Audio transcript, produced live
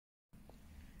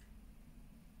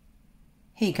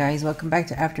Hey guys, welcome back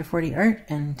to After 40 Art,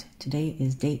 and today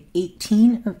is day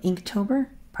 18 of Inktober.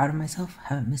 Proud of myself,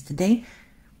 haven't missed a day.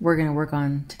 We're going to work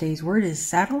on today's word is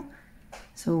saddle,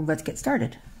 so let's get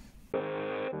started.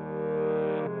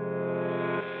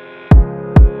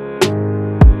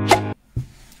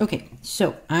 Okay,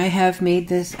 so I have made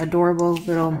this adorable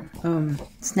little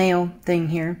snail thing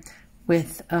here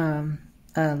with a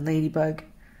ladybug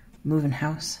moving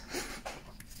house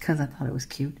because I thought it was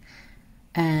cute.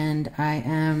 And I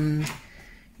am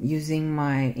using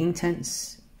my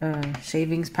Inktense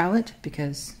shavings palette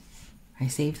because I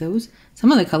saved those.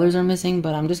 Some of the colors are missing,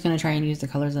 but I'm just going to try and use the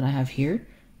colors that I have here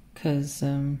because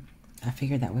I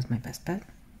figured that was my best bet.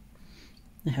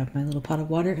 I have my little pot of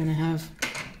water and I have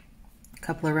a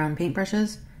couple of round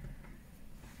paintbrushes.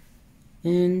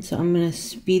 And so I'm going to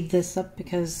speed this up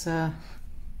because I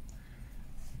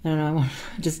don't know,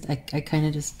 I kind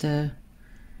of just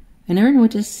I never know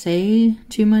what to say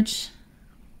too much,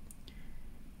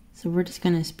 so we're just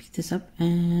gonna speed this up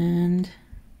and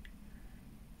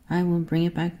I will bring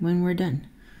it back when we're done.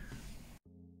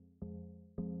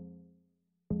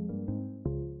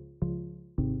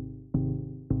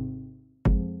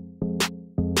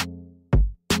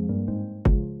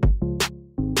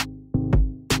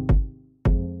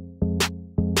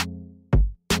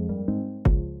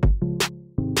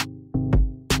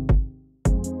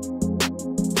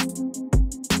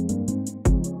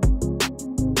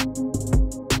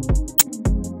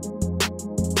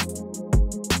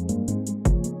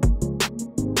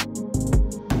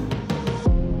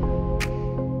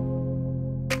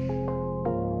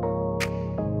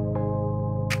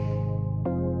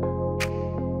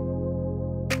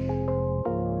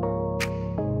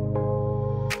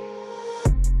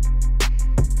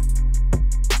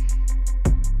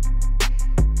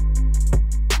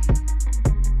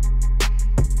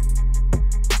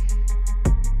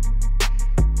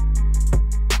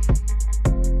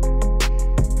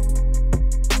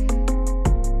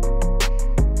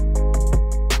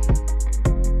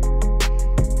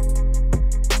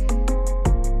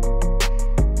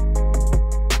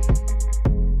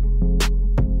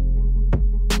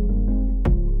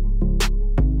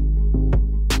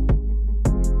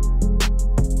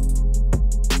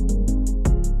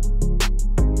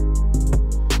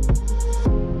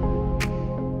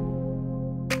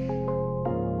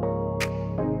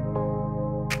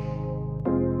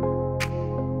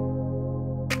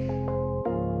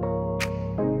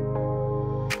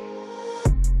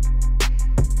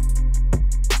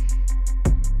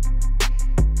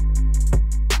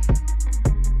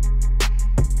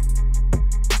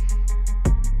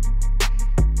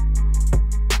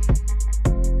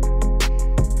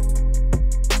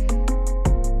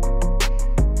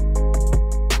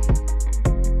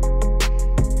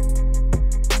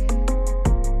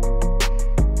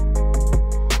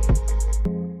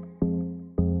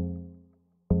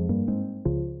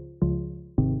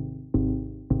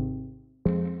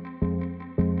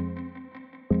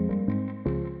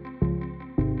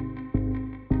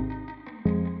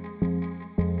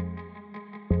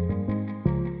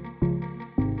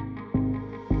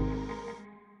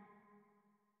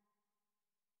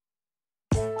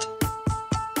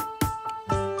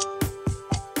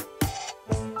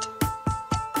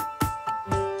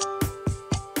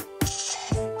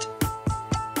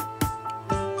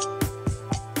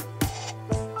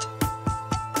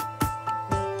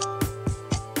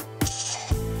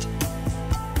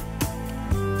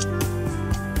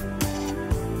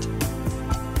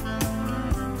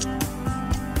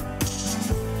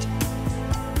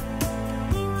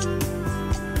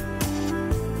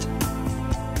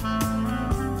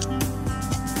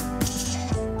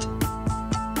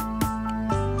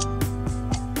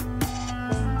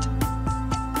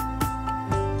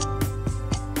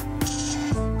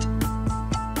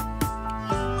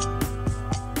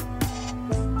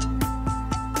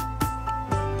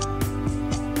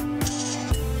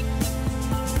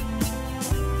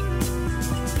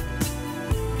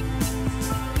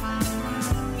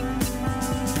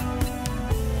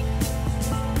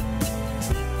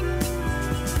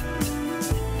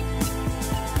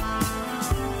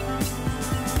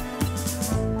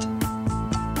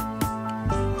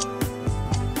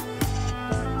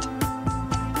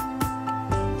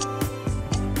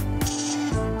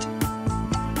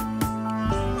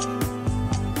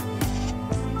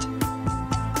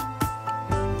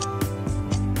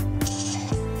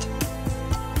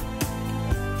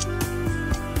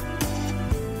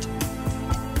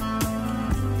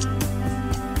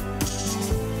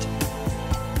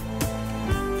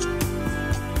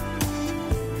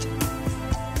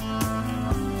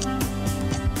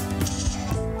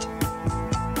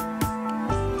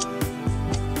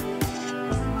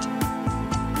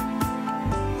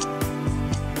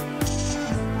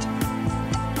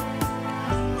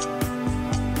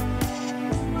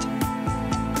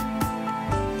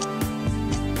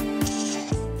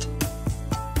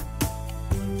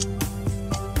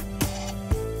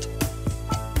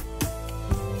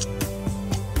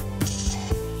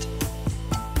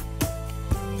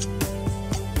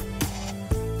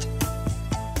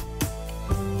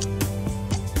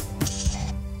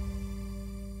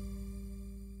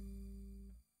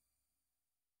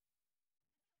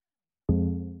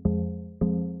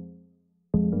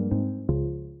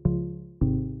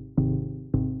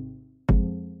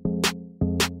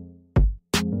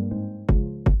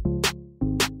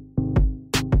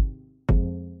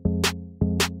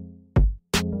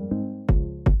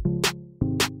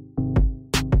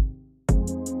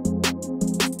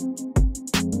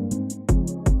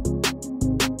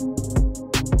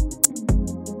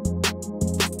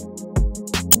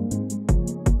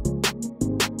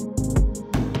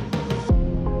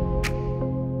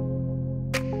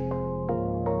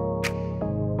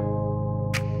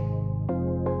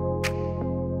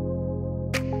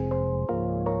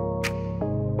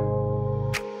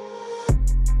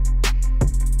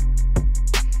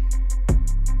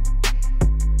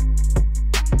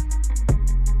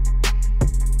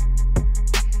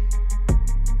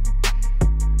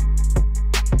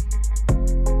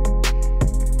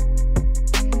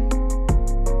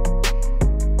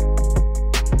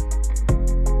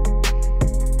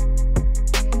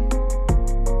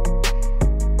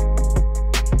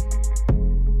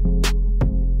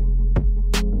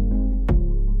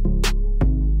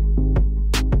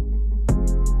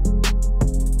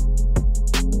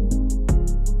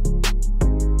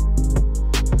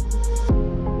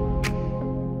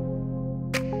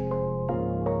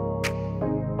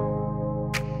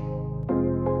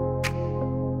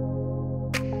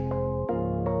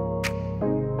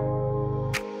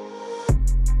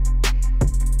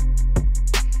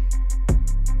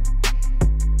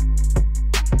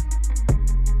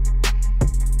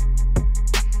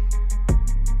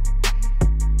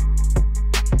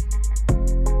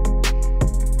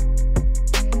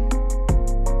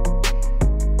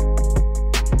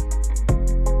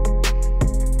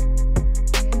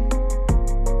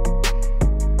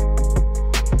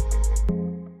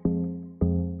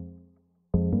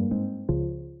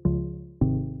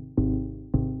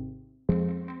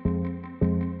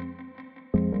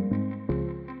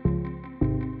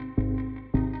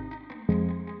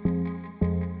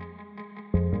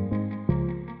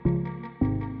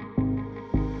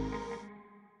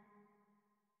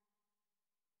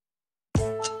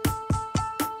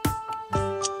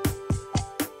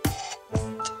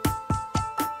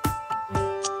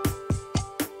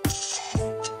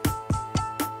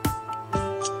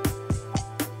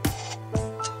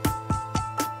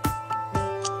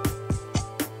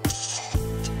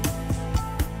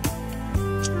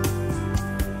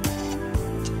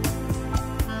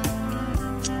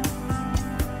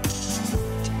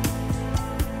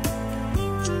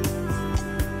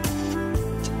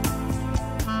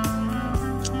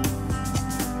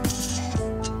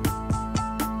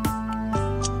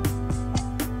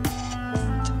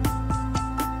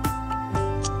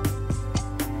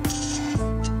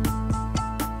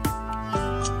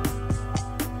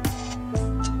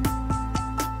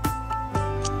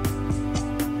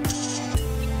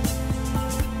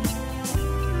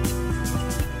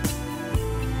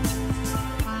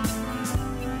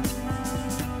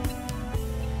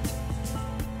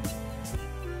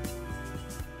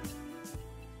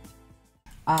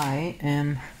 I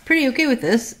am pretty okay with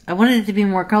this. I wanted it to be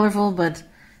more colorful, but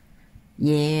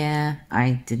yeah,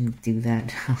 I didn't do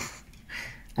that.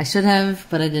 I should have,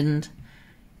 but I didn't.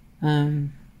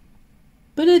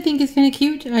 But I think it's kind of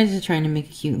cute. I was just trying to make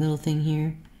a cute little thing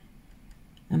here.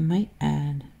 I might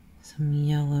add some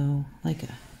yellow, like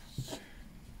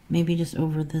maybe just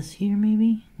over this here,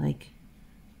 maybe? Like,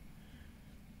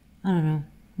 I don't know.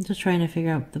 I'm just trying to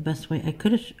figure out the best way.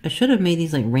 I should have made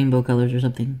these like rainbow colors or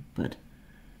something, but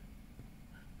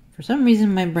for some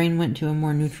reason my brain went to a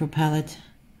more neutral palette,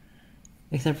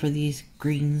 except for these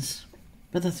greens,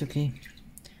 but that's okay.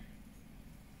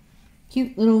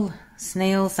 Cute little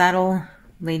snail saddle,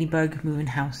 ladybug moving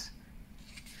house.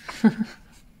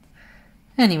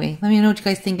 Anyway, let me know what you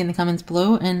guys think in the comments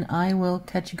below, and I will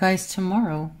catch you guys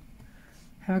tomorrow.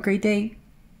 Have a great day.